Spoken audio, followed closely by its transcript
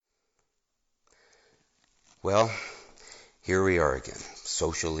Well, here we are again,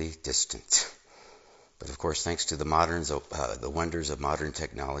 socially distant. But of course, thanks to the wonders of modern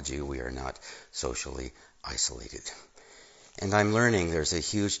technology, we are not socially isolated. And I'm learning there's a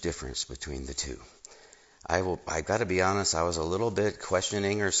huge difference between the two. I've got to be honest, I was a little bit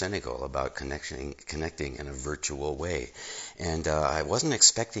questioning or cynical about connecting in a virtual way. And I wasn't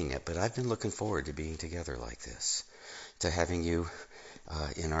expecting it, but I've been looking forward to being together like this, to having you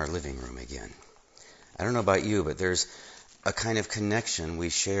in our living room again. I don't know about you, but there's a kind of connection we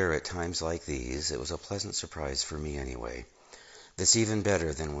share at times like these. It was a pleasant surprise for me anyway. That's even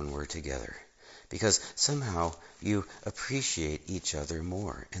better than when we're together. Because somehow you appreciate each other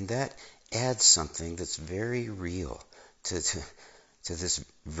more. And that adds something that's very real to this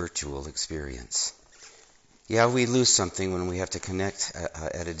virtual experience. Yeah, we lose something when we have to connect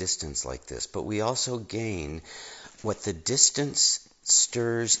at a distance like this. But we also gain what the distance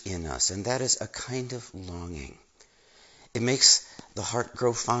stirs in us, and that is a kind of longing. It makes the heart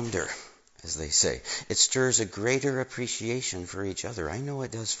grow fonder, as they say. It stirs a greater appreciation for each other. I know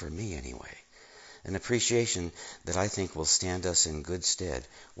it does for me anyway. An appreciation that I think will stand us in good stead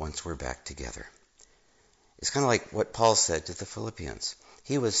once we're back together. It's kind of like what Paul said to the Philippians.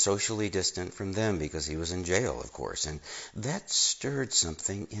 He was socially distant from them because he was in jail, of course, and that stirred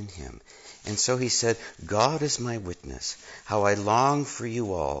something in him. And so he said, God is my witness, how I long for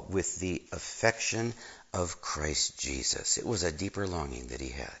you all with the affection of Christ Jesus. It was a deeper longing that he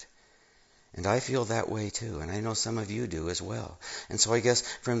had. And I feel that way too, and I know some of you do as well. And so I guess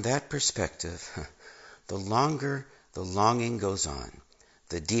from that perspective, the longer the longing goes on,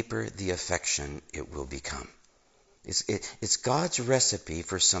 the deeper the affection it will become. It's God's recipe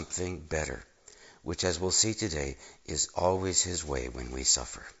for something better, which, as we'll see today, is always his way when we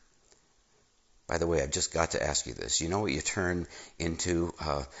suffer. By the way, I've just got to ask you this. You know what you turn into?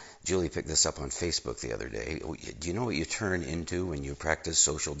 Julie picked this up on Facebook the other day. Do you know what you turn into when you practice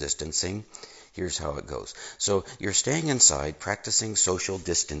social distancing? Here's how it goes. So you're staying inside, practicing social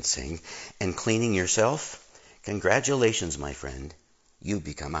distancing, and cleaning yourself. Congratulations, my friend. You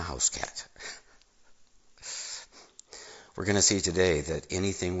become a house cat. We're going to see today that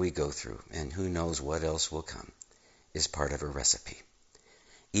anything we go through, and who knows what else will come, is part of a recipe.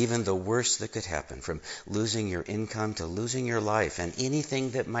 Even the worst that could happen, from losing your income to losing your life and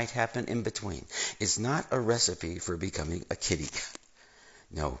anything that might happen in between, is not a recipe for becoming a kitty.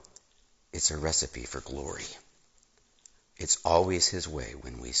 No, it's a recipe for glory. It's always his way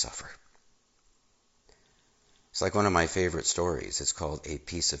when we suffer. It's like one of my favorite stories. It's called A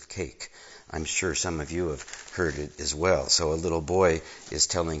Piece of Cake. I'm sure some of you have heard it as well. So a little boy is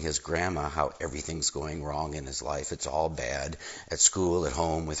telling his grandma how everything's going wrong in his life. It's all bad at school, at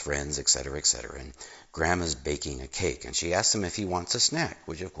home, with friends, etc., etc. And grandma's baking a cake, and she asks him if he wants a snack,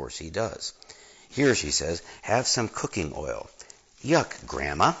 which of course he does. Here, she says, have some cooking oil. Yuck,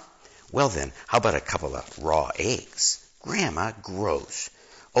 Grandma. Well then, how about a couple of raw eggs? Grandma, gross.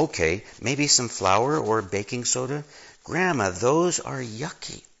 Okay, maybe some flour or baking soda? Grandma, those are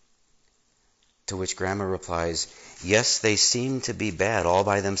yucky. To which Grandma replies, yes, they seem to be bad all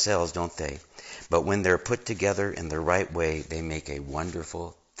by themselves, don't they? But when they're put together in the right way, they make a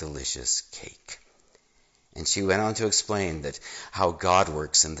wonderful, delicious cake. And she went on to explain that how God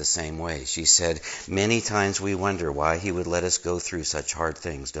works in the same way. She said, many times we wonder why he would let us go through such hard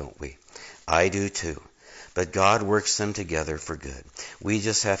things, don't we? I do too. But God works them together for good. We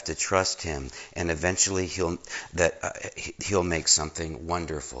just have to trust him, and eventually he'll make something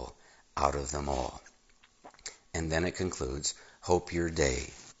wonderful out of them all. And then it concludes, hope your day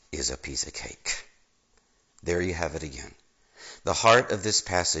is a piece of cake. There you have it again. The heart of this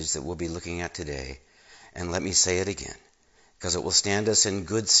passage that we'll be looking at today, and let me say it again, because it will stand us in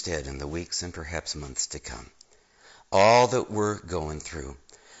good stead in the weeks and perhaps months to come. All that we're going through,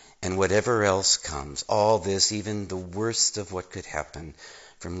 and whatever else comes, all this, even the worst of what could happen,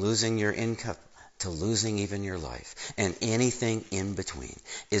 from losing your income to losing even your life, and anything in between,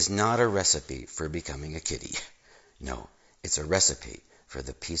 is not a recipe for becoming a kitty. No, it's a recipe for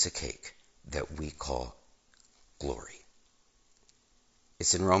the piece of cake that we call glory.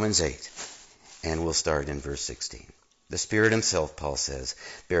 It's in Romans 8, and we'll start in verse 16. The Spirit himself, Paul says,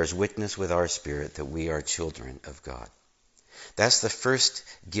 bears witness with our spirit that we are children of God. That's the first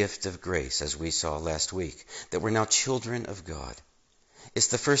gift of grace, as we saw last week, that we're now children of God. It's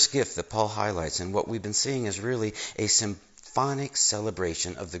the first gift that Paul highlights, and what we've been seeing is really a symphonic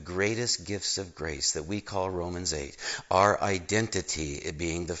celebration of the greatest gifts of grace that we call Romans 8, our identity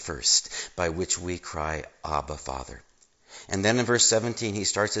being the first, by which we cry, Abba, Father. And then in verse 17, he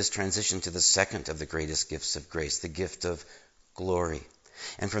starts his transition to the second of the greatest gifts of grace, the gift of glory.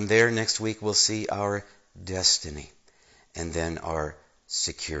 And from there, next week, we'll see our destiny, and then our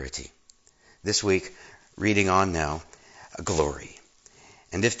security. This week, reading on now, glory.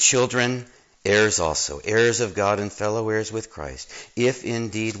 And if children, heirs also, heirs of God and fellow heirs with Christ, if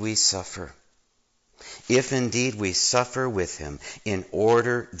indeed we suffer with him, in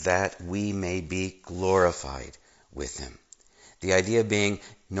order that we may be glorified with him. The idea being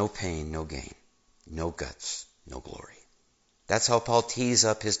no pain, no gain, no guts, no glory. That's how Paul tees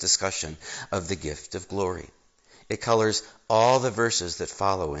up his discussion of the gift of glory. It colors all the verses that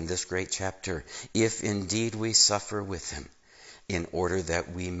follow in this great chapter. If indeed we suffer with him, in order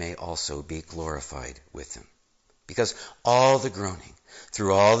that we may also be glorified with him. Because all the groaning,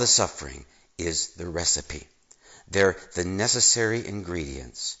 through all the suffering, is the recipe. They're the necessary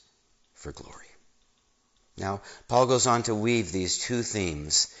ingredients for glory. Now, Paul goes on to weave these two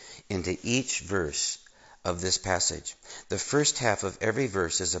themes into each verse of this passage. The first half of every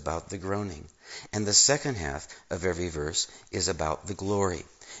verse is about the groaning, and the second half of every verse is about the glory.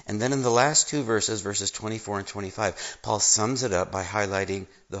 And then in the last two verses, verses 24 and 25, Paul sums it up by highlighting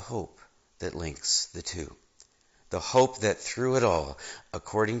the hope that links the two. The hope that through it all,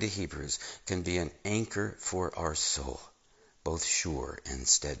 according to Hebrews, can be an anchor for our soul, both sure and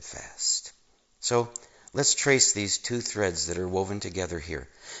steadfast. So, let's trace these two threads that are woven together here,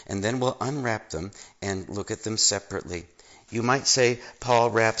 and then we'll unwrap them and look at them separately. You might say Paul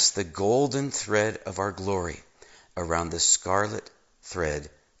wraps the golden thread of our glory around the scarlet thread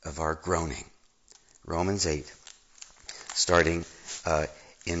of our groaning. Romans 8, starting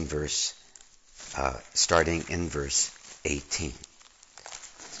in verse 18.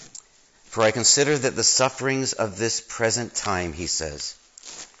 For I consider that the sufferings of this present time, he says,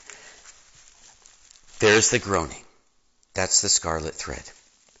 there's the groaning, that's the scarlet thread,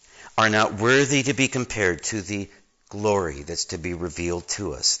 are not worthy to be compared to the glory that's to be revealed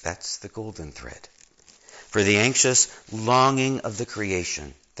to us. That's the golden thread. For the anxious longing of the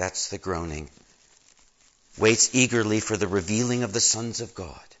creation, that's the groaning, waits eagerly for the revealing of the sons of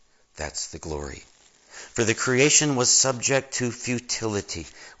God. That's the glory. For the creation was subject to futility,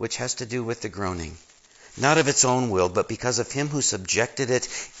 which has to do with the groaning, not of its own will, but because of him who subjected it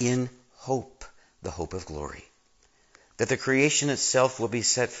in hope, the hope of glory. That the creation itself will be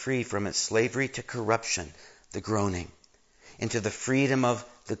set free from its slavery to corruption, the groaning, into the freedom of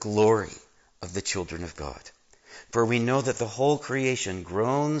the glory of the children of God. For we know that the whole creation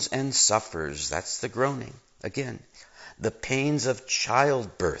groans and suffers, that's the groaning, again, the pains of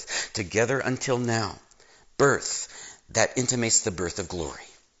childbirth, together until now. Birth, that intimates the birth of glory.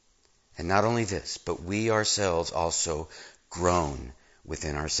 And not only this, but we ourselves also groan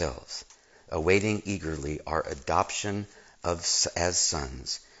within ourselves, awaiting eagerly our adoption as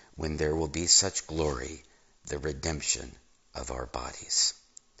sons, when there will be such glory, the redemption of our bodies.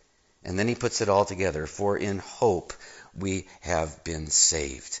 And then he puts it all together. For in hope we have been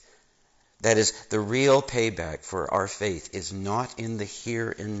saved. That is, the real payback for our faith is not in the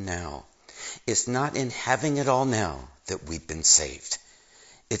here and now. It's not in having it all now that we've been saved.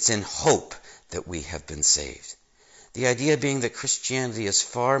 It's in hope that we have been saved. The idea being that Christianity is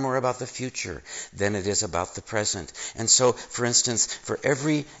far more about the future than it is about the present. And so, for instance, for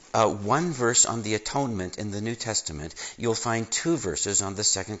every one verse on the atonement in the New Testament, you'll find 2 verses on the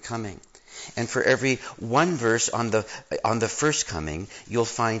second coming. And for every 1 verse on the first coming, you'll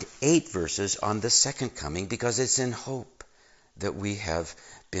find 8 verses on the second coming, because it's in hope that we have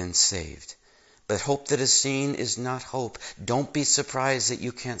been saved. But hope that is seen is not hope. Don't be surprised that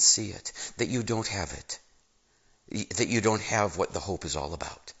you can't see it, that you don't have it, that you don't have what the hope is all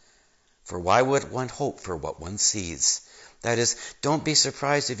about. For why would one hope for what one sees? That is, don't be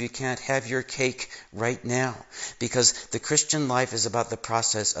surprised if you can't have your cake right now, because the Christian life is about the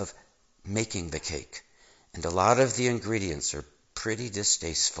process of making the cake. And a lot of the ingredients are pretty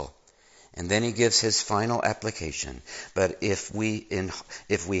distasteful. And then he gives his final application. But if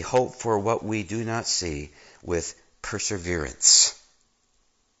we hope for what we do not see with perseverance,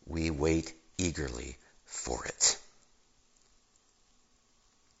 we wait eagerly for it.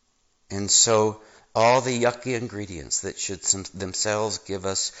 And so all the yucky ingredients that should themselves give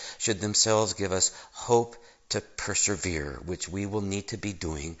us hope to persevere, which we will need to be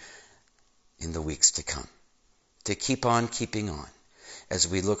doing in the weeks to come, to keep on keeping on, as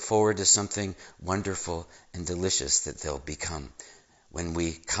we look forward to something wonderful and delicious that they'll become when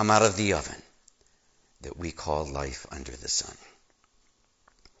we come out of the oven that we call life under the sun.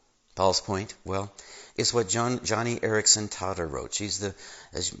 Paul's point, well, is what Johnny Erickson Tada wrote. She's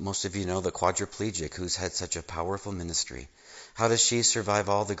as most of you know, the quadriplegic who's had such a powerful ministry. How does she survive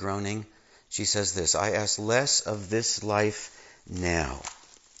all the groaning? She says this: I ask less of this life now,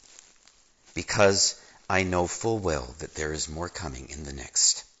 because I know full well that there is more coming in the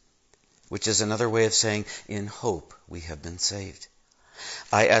next. Which is another way of saying, in hope we have been saved.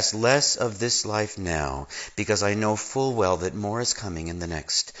 I ask less of this life now because I know full well that more is coming in the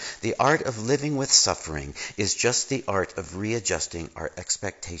next. The art of living with suffering is just the art of readjusting our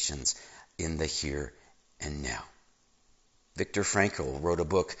expectations in the here and now. Viktor Frankl wrote a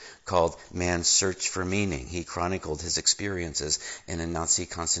book called Man's Search for Meaning. He chronicled his experiences in a Nazi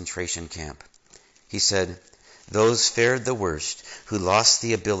concentration camp. He said, "Those fared the worst who lost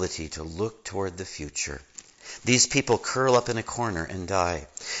the ability to look toward the future. These people curl up in a corner and die.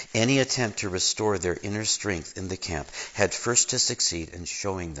 Any attempt to restore their inner strength in the camp had first to succeed in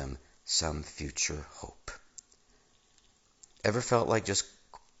showing them some future hope." Ever felt like just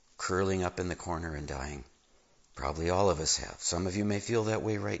curling up in the corner and dying? Probably all of us have. Some of you may feel that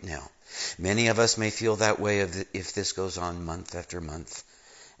way right now. Many of us may feel that way if this goes on month after month.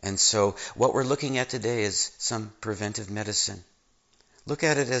 And so what we're looking at today is some preventive medicine. Look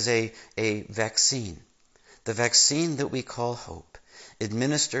at it as a vaccine. The vaccine that we call hope,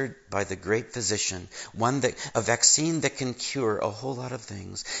 administered by the great physician, a vaccine that can cure a whole lot of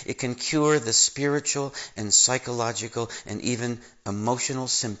things. It can cure the spiritual and psychological and even emotional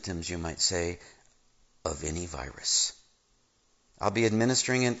symptoms, you might say, of any virus. I'll be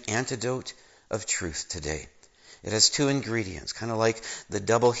administering an antidote of truth today. It has two ingredients, kind of like the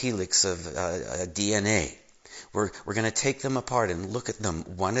double helix of DNA. We're going to take them apart and look at them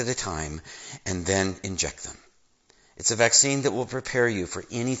one at a time and then inject them. It's a vaccine that will prepare you for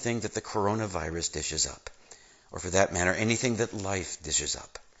anything that the coronavirus dishes up, or for that matter, anything that life dishes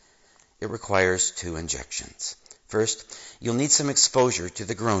up. It requires two injections. First, you'll need some exposure to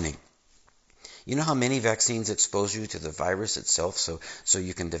the groaning. You know how many vaccines expose you to the virus itself so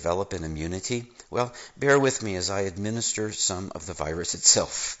you can develop an immunity? Well, bear with me as I administer some of the virus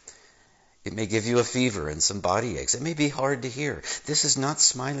itself. It may give you a fever and some body aches. It may be hard to hear. This is not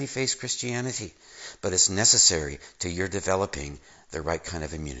smiley face Christianity, but it's necessary to your developing the right kind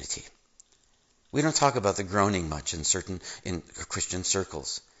of immunity. We don't talk about the groaning much in Christian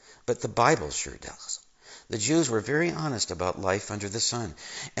circles, but the Bible sure does. The Jews were very honest about life under the sun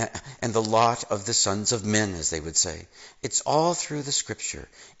and the lot of the sons of men, as they would say. It's all through the Scripture,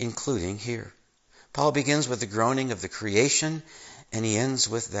 including here. Paul begins with the groaning of the creation, and he ends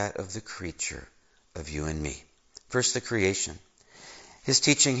with that of the creature, of you and me. First, the creation. His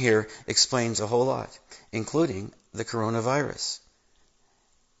teaching here explains a whole lot, including the coronavirus.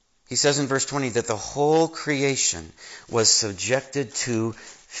 He says in verse 20 that the whole creation was subjected to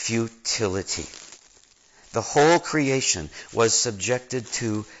futility. The whole creation was subjected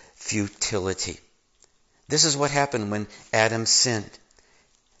to futility. This is what happened when Adam sinned.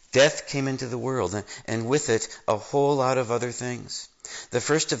 Death came into the world, and with it a whole lot of other things. The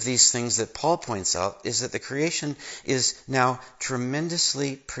first of these things that Paul points out is that the creation is now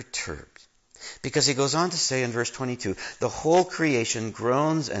tremendously perturbed. Because he goes on to say in verse 22, the whole creation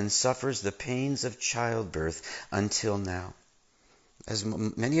groans and suffers the pains of childbirth until now. As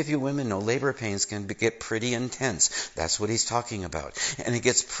many of you women know, labor pains can get pretty intense. That's what he's talking about. And it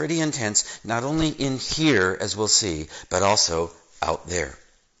gets pretty intense not only in here, as we'll see, but also out there.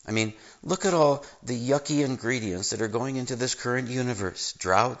 I mean, look at all the yucky ingredients that are going into this current universe.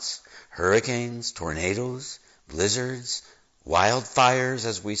 Droughts, hurricanes, tornadoes, blizzards, wildfires,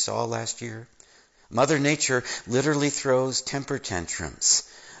 as we saw last year. Mother Nature literally throws temper tantrums.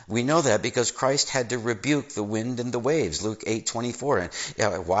 We know that because Christ had to rebuke the wind and the waves, Luke 8:24.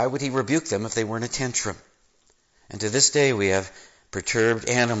 And why would he rebuke them if they weren't a tantrum? And to this day we have perturbed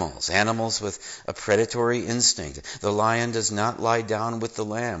animals with a predatory instinct. The lion does not lie down with the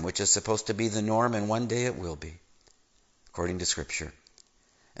lamb, which is supposed to be the norm, and one day it will be, according to Scripture.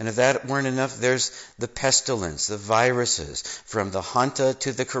 And if that weren't enough, there's the pestilence, the viruses, from the Hanta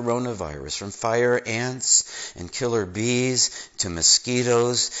to the coronavirus, from fire ants and killer bees to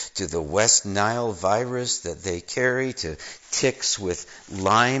mosquitoes to the West Nile virus that they carry to ticks with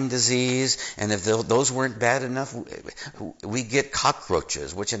Lyme disease. And if those weren't bad enough, we get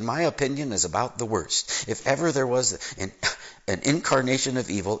cockroaches, which in my opinion is about the worst. If ever there was an incarnation of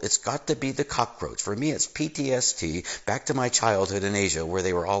evil, it's got to be the cockroach. For me, it's PTSD, back to my childhood in Asia, where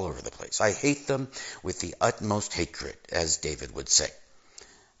they were all over the place. I hate them with the utmost hatred, as David would say.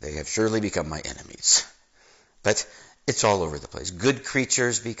 They have surely become my enemies. But it's all over the place. Good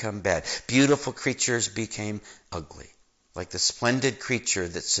creatures become bad. Beautiful creatures became ugly, like the splendid creature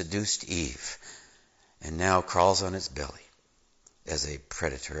that seduced Eve and now crawls on its belly as a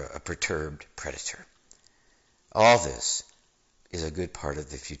predator, a perturbed predator. All this is a good part of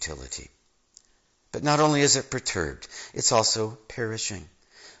the futility. But not only is it perturbed, it's also perishing.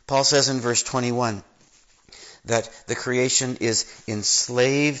 Paul says in verse 21, that the creation is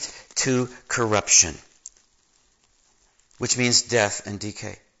enslaved to corruption, which means death and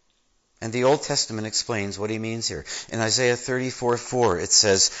decay. And the Old Testament explains what he means here. In Isaiah 34:4, it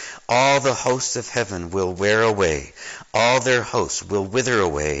says, "All the hosts of heaven will wear away. All their hosts will wither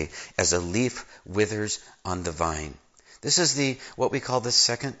away as a leaf withers on the vine." This is what we call the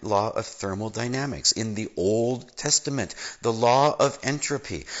second law of thermodynamics in the Old Testament, the law of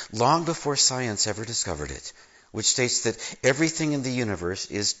entropy, long before science ever discovered it, which states that everything in the universe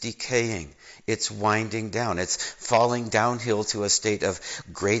is decaying. It's winding down. It's falling downhill to a state of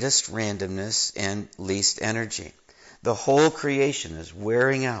greatest randomness and least energy. The whole creation is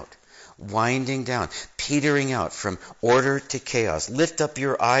wearing out, winding down, petering out from order to chaos. Lift up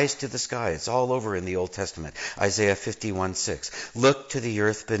your eyes to the sky. It's all over in the Old Testament. Isaiah 51:6. Look to the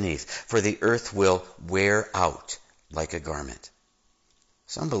earth beneath, for the earth will wear out like a garment.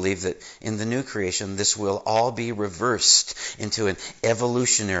 Some believe that in the new creation, this will all be reversed into an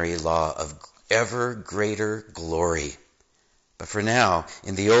evolutionary law of ever greater glory. But for now,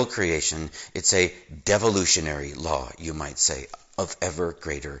 in the old creation, it's a devolutionary law, you might say, of ever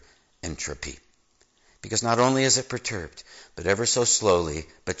greater entropy. Because not only is it perturbed, but ever so slowly,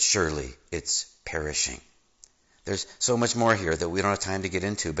 but surely, it's perishing. There's so much more here that we don't have time to get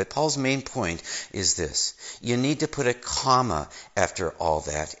into, but Paul's main point is this. You need to put a comma after all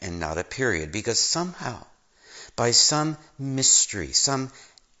that and not a period, because somehow, by some mystery, some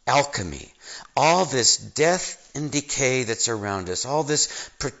alchemy, all this death and decay that's around us, all this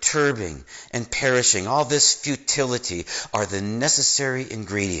perturbing and perishing, all this futility are the necessary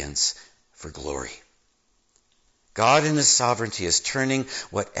ingredients for glory. God in his sovereignty is turning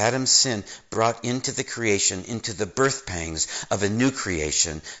what Adam's sin brought into the creation, into the birth pangs of a new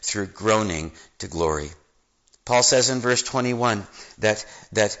creation through groaning to glory. Paul says in verse 21 that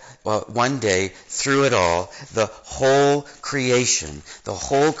one day, through it all, the whole creation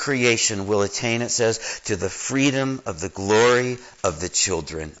will attain, it says, to the freedom of the glory of the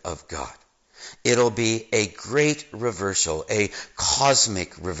children of God. It'll be a great reversal, a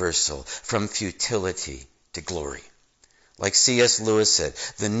cosmic reversal from futility to glory. Like C.S. Lewis said,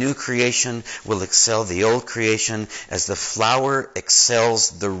 the new creation will excel the old creation as the flower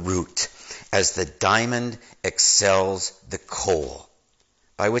excels the root, as the diamond excels the coal.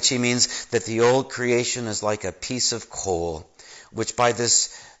 By which he means that the old creation is like a piece of coal, which by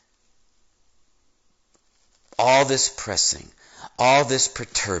all this pressing, all this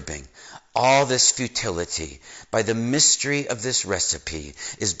perturbing, all this futility, by the mystery of this recipe,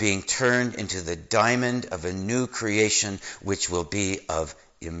 is being turned into the diamond of a new creation, which will be of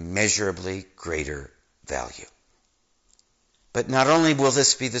immeasurably greater value. But not only will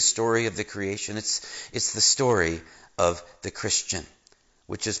this be the story of the creation, it's the story of the Christian,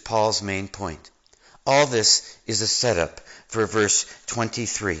 which is Paul's main point. All this is a setup for verse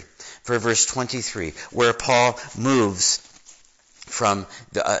 23. For verse 23, where Paul moves from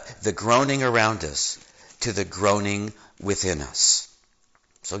the groaning around us to the groaning within us.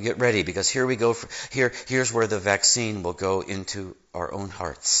 So get ready, because here we go. Here's where the vaccine will go into our own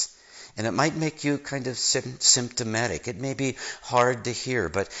hearts. And it might make you kind of symptomatic. It may be hard to hear,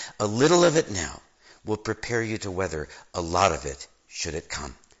 but a little of it now will prepare you to weather a lot of it, should it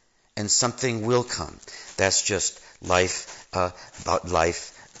come. And something will come. That's just life,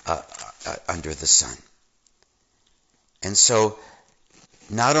 under the sun. And so,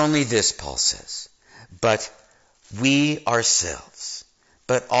 not only this, Paul says, but we ourselves,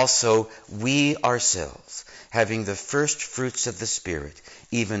 having the first fruits of the Spirit,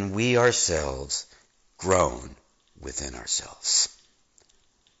 even we ourselves groan within ourselves.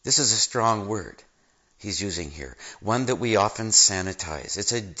 This is a strong word he's using here, one that we often sanitize.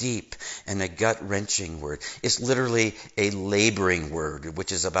 It's a deep and a gut-wrenching word. It's literally a laboring word,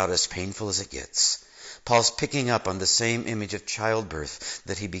 which is about as painful as it gets. Paul's picking up on the same image of childbirth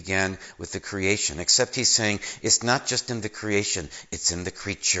that he began with the creation, except he's saying it's not just in the creation, it's in the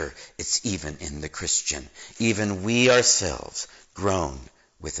creature, it's even in the Christian. Even we ourselves groan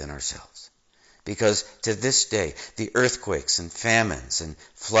within ourselves. Because to this day, the earthquakes and famines and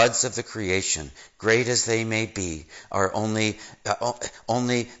floods of the creation, great as they may be, are only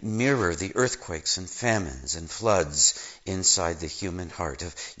mirror the earthquakes and famines and floods inside the human heart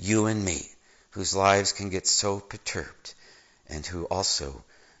of you and me, whose lives can get so perturbed, and who also,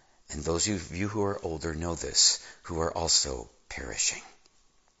 and those of you who are older know this, who are also perishing.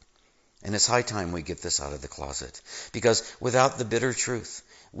 And it's high time we get this out of the closet, because without the bitter truth,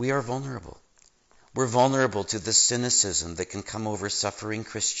 we are vulnerable. We're vulnerable to the cynicism that can come over suffering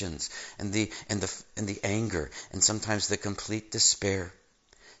Christians, and the anger, and sometimes the complete despair.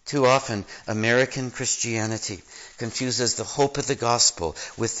 Too often, American Christianity confuses the hope of the gospel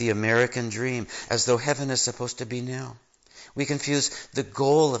with the American dream, as though heaven is supposed to be now. We confuse the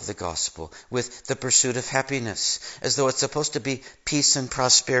goal of the gospel with the pursuit of happiness, as though it's supposed to be peace and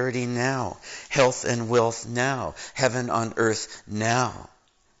prosperity now, health and wealth now, heaven on earth now.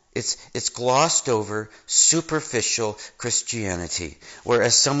 It's glossed over superficial Christianity, where,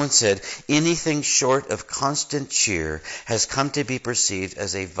 as someone said, anything short of constant cheer has come to be perceived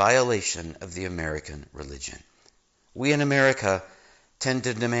as a violation of the American religion. We in America tend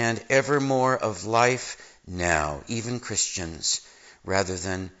to demand ever more of life now, even Christians, rather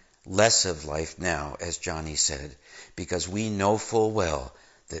than less of life now, as Johnny said, because we know full well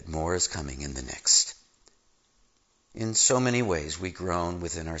that more is coming in the next. In so many ways, we groan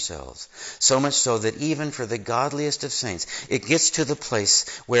within ourselves. So much so that even for the godliest of saints, it gets to the place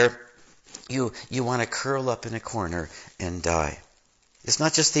where you want to curl up in a corner and die. It's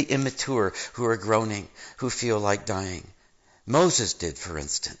not just the immature who are groaning, who feel like dying. Moses did, for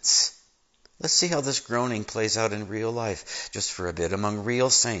instance. Let's see how this groaning plays out in real life just for a bit among real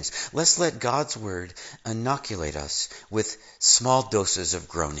saints. Let's let God's word inoculate us with small doses of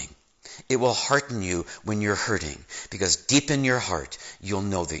groaning. It will hearten you when you're hurting, because deep in your heart, you'll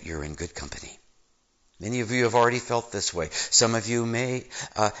know that you're in good company. Many of you have already felt this way. Some of you may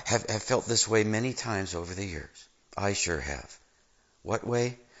have felt this way many times over the years. I sure have. What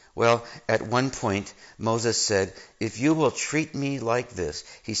way? Well, at one point, Moses said, "If you will treat me like this,"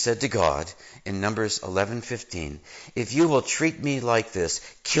 he said to God in Numbers 11:15, "if you will treat me like this,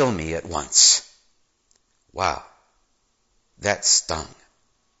 kill me at once." Wow, that stung.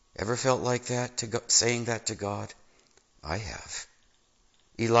 Ever felt like that, saying that to God? I have.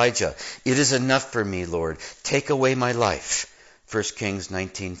 Elijah, "It is enough for me, Lord. Take away my life." 1 Kings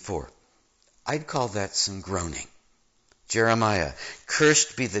 19:4. I'd call that some groaning. Jeremiah,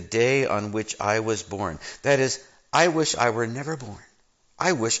 "Cursed be the day on which I was born." That is, I wish I were never born.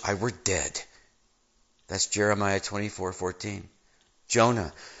 I wish I were dead. That's Jeremiah 24:14.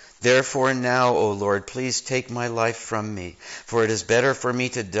 Jonah, "Therefore now, O Lord, please take my life from me, for it is better for me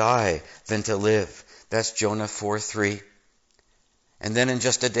to die than to live." That's Jonah 4:3. And then in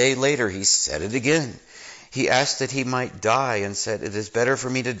just a day later, he said it again. He asked that he might die and said, "It is better for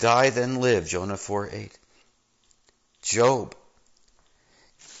me to die than live." Jonah 4:8. Job.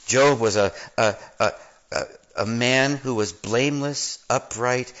 Job was a man who was blameless,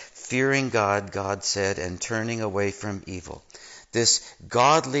 upright, fearing God, God said, and turning away from evil. This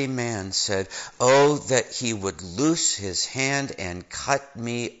godly man said, "Oh, that he would loose his hand and cut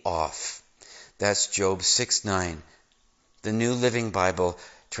me off." That's Job 6:9. The New Living Bible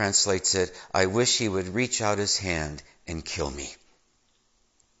translates it, "I wish he would reach out his hand and kill me."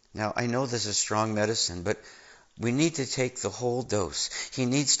 Now, I know this is strong medicine, but we need to take the whole dose. He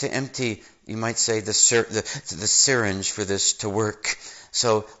needs to empty, you might say, the syringe for this to work.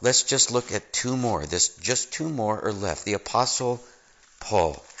 So let's just look at two more. Just two more are left. The Apostle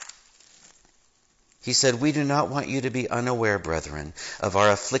Paul. He said, "We do not want you to be unaware, brethren, of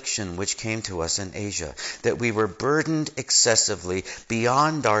our affliction which came to us in Asia, that we were burdened excessively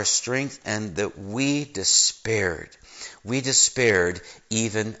beyond our strength, and that we despaired. We despaired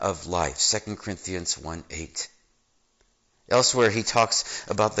even of life." 2 Corinthians 1:8. Elsewhere, he talks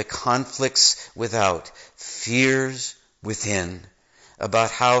about the conflicts without, fears within,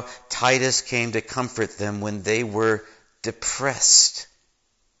 about how Titus came to comfort them when they were depressed.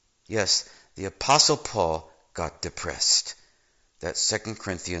 Yes, the Apostle Paul got depressed. That's 2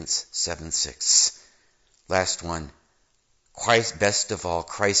 Corinthians 7:6. Last one. Christ, best of all,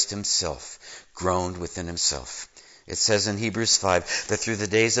 Christ himself groaned within himself. It says in Hebrews 5 that through the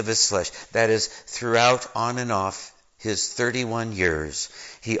days of his flesh, that is, throughout on and off his 31 years,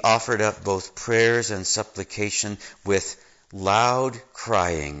 he offered up both prayers and supplication with loud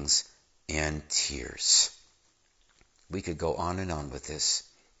cryings and tears. We could go on and on with this.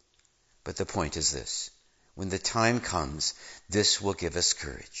 But the point is this. When the time comes, this will give us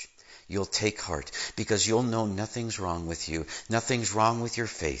courage. You'll take heart because you'll know nothing's wrong with you. Nothing's wrong with your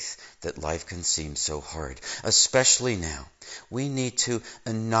faith that life can seem so hard. Especially now. We need to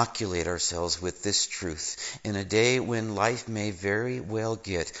inoculate ourselves with this truth in a day when life may very well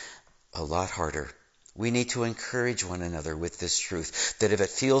get a lot harder. We need to encourage one another with this truth, that if it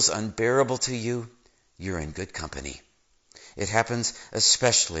feels unbearable to you, you're in good company. It happens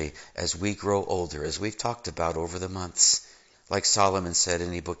especially as we grow older, as we've talked about over the months. Like Solomon said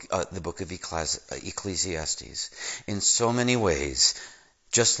in the book of Ecclesiastes, in so many ways,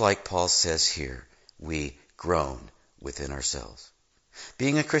 just like Paul says here, we groan within ourselves.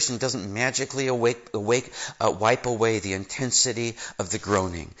 Being a Christian doesn't magically wipe away the intensity of the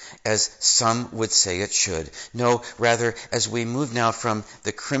groaning, as some would say it should. No, rather, as we move now from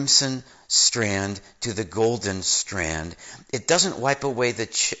the crimson strand to the golden strand, it doesn't wipe away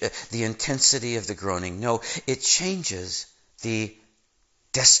the intensity of the groaning. No, it changes the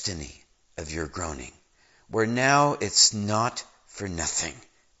destiny of your groaning, where now it's not for nothing.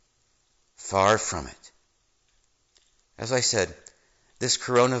 Far from it. As I said, this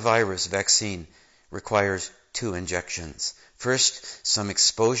coronavirus vaccine requires 2 injections. First, some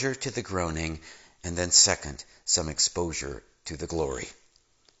exposure to the groaning, and then second, some exposure to the glory.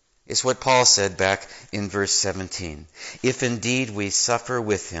 It's what Paul said back in verse 17. If indeed we suffer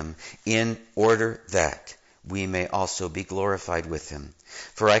with him, in order that we may also be glorified with him.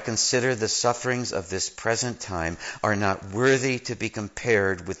 For I consider the sufferings of this present time are not worthy to be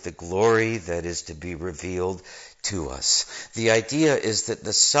compared with the glory that is to be revealed to us. The idea is that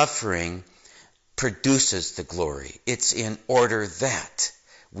the suffering produces the glory. It's in order that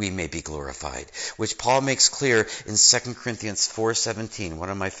we may be glorified, which Paul makes clear in 2 Corinthians 4:17, one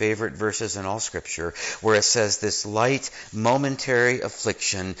of my favorite verses in all Scripture, where it says this light, momentary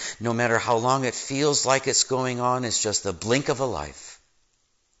affliction, no matter how long it feels like it's going on, is just the blink of a life.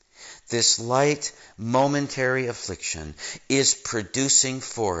 This light, momentary affliction is producing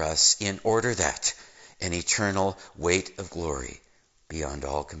for us, in order that, an eternal weight of glory beyond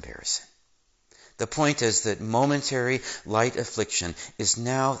all comparison. The point is that momentary light affliction is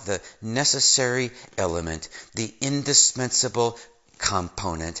now the necessary element, the indispensable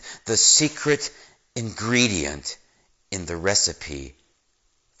component, the secret ingredient in the recipe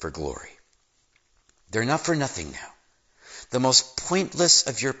for glory. They're not for nothing now. The most pointless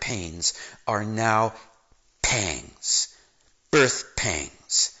of your pains are now pangs, birth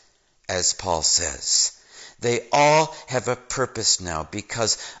pangs, as Paul says. They all have a purpose now,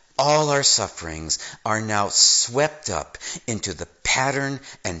 because all our sufferings are now swept up into the pattern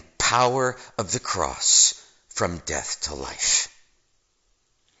and power of the cross, from death to life.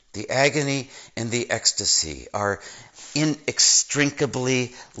 The agony and the ecstasy are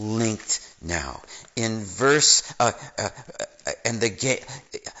inextricably linked now. In verse and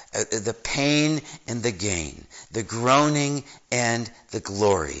the pain and the gain, the groaning and the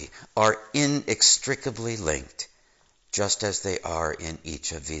glory are inextricably linked, just as they are in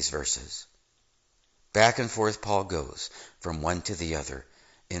each of these verses. Back and forth Paul goes from one to the other,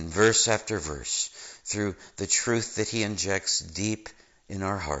 in verse after verse, through the truth that he injects deep in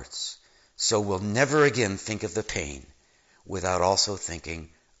our hearts, so we'll never again think of the pain without also thinking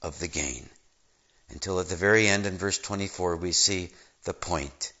of the gain. Until at the very end, in verse 24, we see the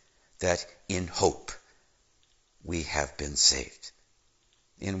point that in hope we have been saved.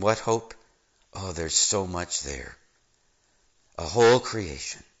 In what hope? Oh, there's so much there. A whole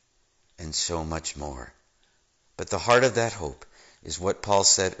creation and so much more. But the heart of that hope is what Paul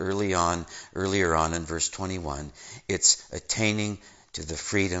said earlier on in verse 21. It's attaining to the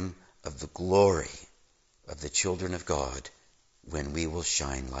freedom of the glory of the children of God when we will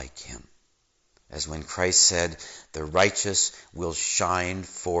shine like him. As when Christ said, the righteous will shine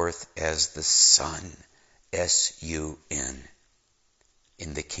forth as the sun, S-U-N,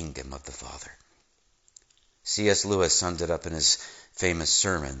 in the kingdom of the Father. C.S. Lewis summed it up in his famous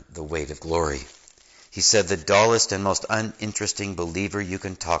sermon, The Weight of Glory. He said, the dullest and most uninteresting believer you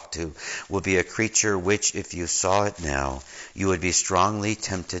can talk to will be a creature which, if you saw it now, you would be strongly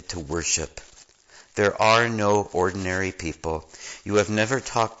tempted to worship. There are no ordinary people. You have never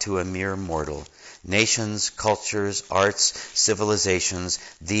talked to a mere mortal. Nations, cultures, arts, civilizations,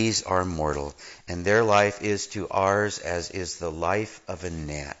 these are mortal, and their life is to ours as is the life of a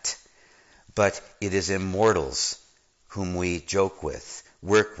gnat. But it is immortals whom we joke with,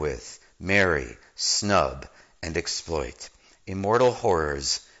 work with, marry, snub, and exploit. Immortal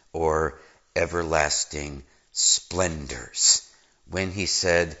horrors or everlasting splendors. When he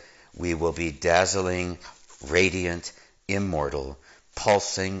said, we will be dazzling, radiant, immortal,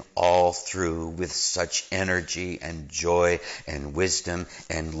 pulsing all through with such energy and joy and wisdom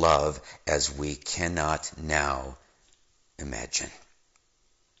and love as we cannot now imagine.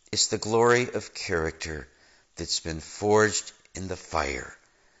 It's the glory of character that's been forged in the fire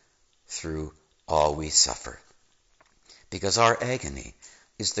through all we suffer. Because our agony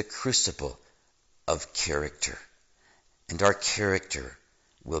is the crucible of character, and our character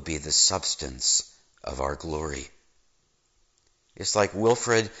will be the substance of our glory. It's like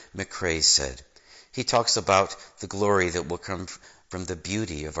Wilfred McCrae said. He talks about the glory that will come from the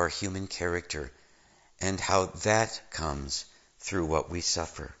beauty of our human character and how that comes through what we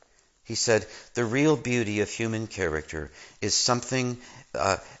suffer. He said, the real beauty of human character is something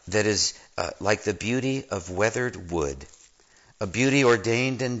that is like the beauty of weathered wood, a beauty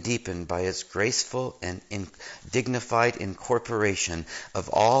ordained and deepened by its graceful and dignified incorporation of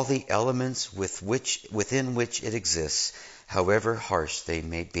all the elements within which it exists, however harsh they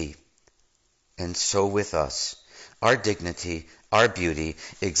may be. And so with us. Our dignity, our beauty,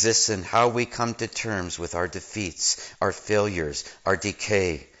 exists in how we come to terms with our defeats, our failures, our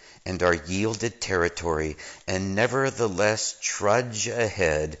decay, and our yielded territory, and nevertheless trudge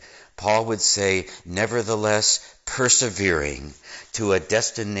ahead. Paul would say, nevertheless persevering to a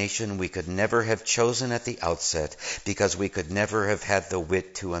destination we could never have chosen at the outset because we could never have had the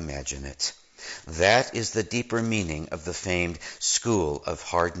wit to imagine it. That is the deeper meaning of the famed School of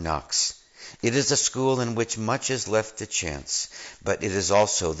Hard Knocks. It is a school in which much is left to chance, but it is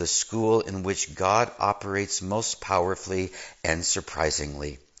also the school in which God operates most powerfully and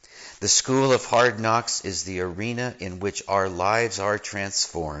surprisingly. The School of Hard Knocks is the arena in which our lives are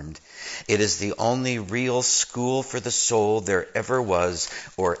transformed. It is the only real school for the soul there ever was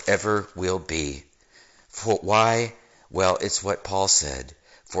or ever will be. Why? Well, it's what Paul said.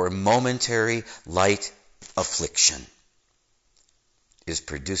 For momentary light affliction is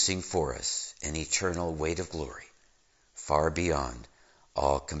producing for us an eternal weight of glory, far beyond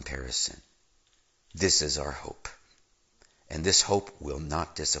all comparison. This is our hope. And this hope will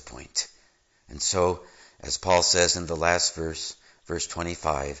not disappoint. And so, as Paul says in the last verse, verse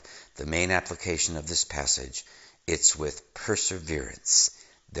 25, the main application of this passage, it's with perseverance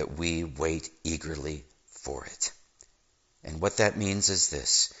that we wait eagerly for it. And what that means is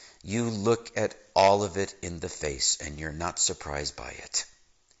this. You look at all of it in the face and you're not surprised by it.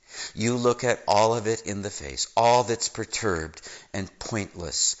 You look at all of it in the face, all that's perturbed and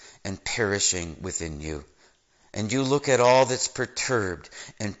pointless and perishing within you. And you look at all that's perturbed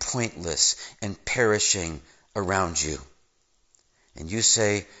and pointless and perishing around you. And you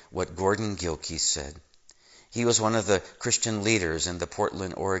say what Gordon Gilkey said. He was one of the Christian leaders in the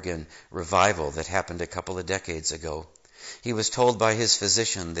Portland, Oregon revival that happened a couple of decades ago. He was told by his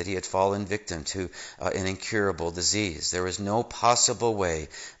physician that he had fallen victim to an incurable disease. There was no possible way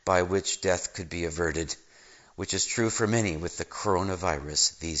by which death could be averted, which is true for many with the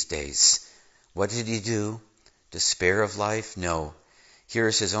coronavirus these days. What did he do? Despair of life? No. Here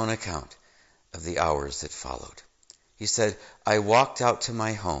is his own account of the hours that followed. He said, I walked out to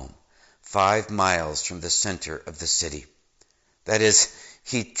my home 5 miles from the center of the city. That is,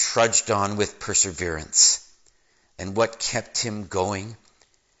 he trudged on with perseverance. And what kept him going?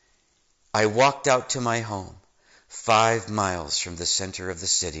 I walked out to my home 5 miles from the center of the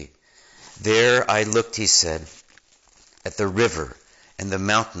city. There I looked, he said, at the river and the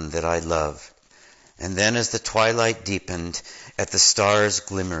mountain that I love. And then as the twilight deepened, at the stars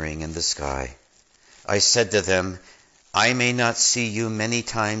glimmering in the sky, I said to them, I may not see you many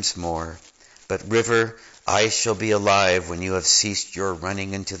times more, but river, I shall be alive when you have ceased your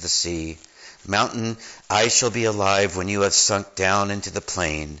running into the sea. Mountain, I shall be alive when you have sunk down into the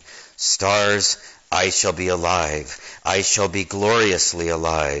plain. Stars, I shall be alive. I shall be gloriously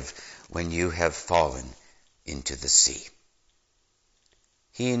alive when you have fallen into the sea.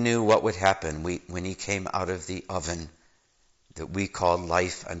 He knew what would happen when he came out of the oven that we call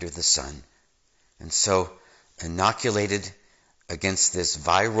life under the sun. And so, inoculated against this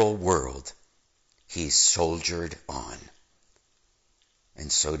viral world, he soldiered on.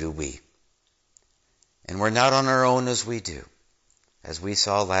 And so do we. And we're not on our own as we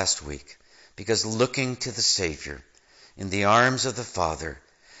saw last week, because looking to the Savior in the arms of the Father,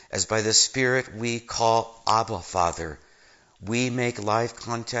 as by the Spirit we call Abba, Father, we make live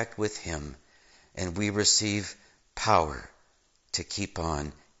contact with him, and we receive power to keep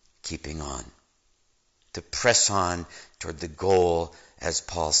on keeping on, to press on toward the goal, as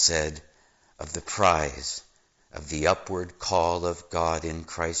Paul said, of the prize of the upward call of God in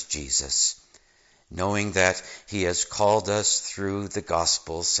Christ Jesus, knowing that he has called us through the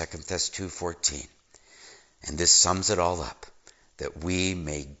gospel, 2 Thess 2:14. And this sums it all up, that we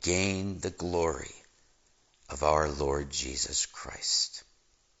may gain the glory of our Lord Jesus Christ.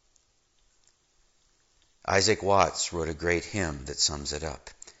 Isaac Watts wrote a great hymn that sums it up,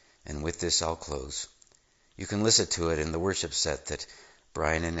 and with this I'll close. You can listen to it in the worship set that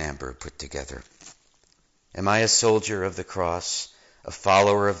Brian and Amber put together. Am I a soldier of the cross, a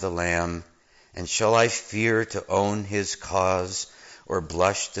follower of the Lamb, and shall I fear to own his cause, or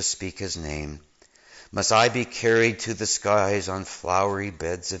blush to speak his name? Must I be carried to the skies on flowery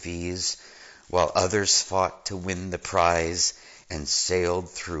beds of ease, while others fought to win the prize and sailed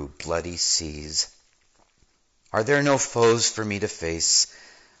through bloody seas? Are there no foes for me to face?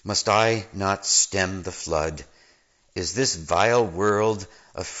 Must I not stem the flood? Is this vile world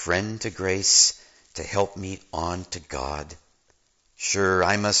a friend to grace, to help me on to God? Sure,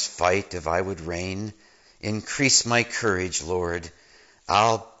 I must fight if I would reign. Increase my courage, Lord.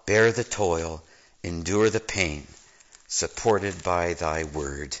 I'll bear the toil, endure the pain, supported by thy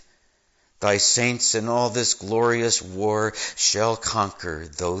word. Thy saints in all this glorious war shall conquer,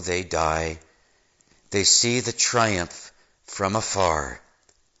 though they die. They see the triumph from afar,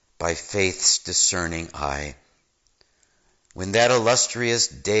 by faith's discerning eye. When that illustrious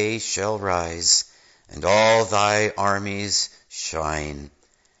day shall rise, and all thy armies shine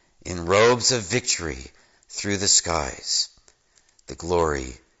in robes of victory through the skies, the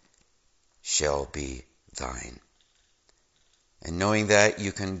glory shall be thine. And knowing that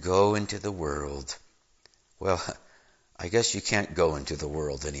you can go into the world, well, I guess you can't go into the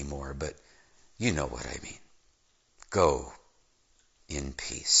world anymore, but you know what I mean. Go in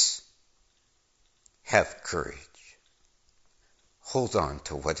peace. Have courage. Hold on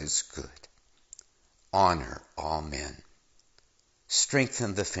to what is good. Honor all men.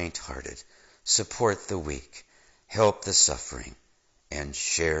 Strengthen the faint-hearted. Support the weak. Help the suffering. And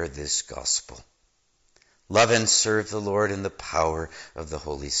share this gospel. Love and serve the Lord in the power of the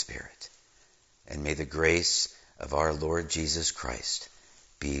Holy Spirit. And may the grace of our Lord Jesus Christ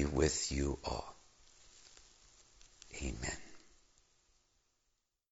be with you all. Amen.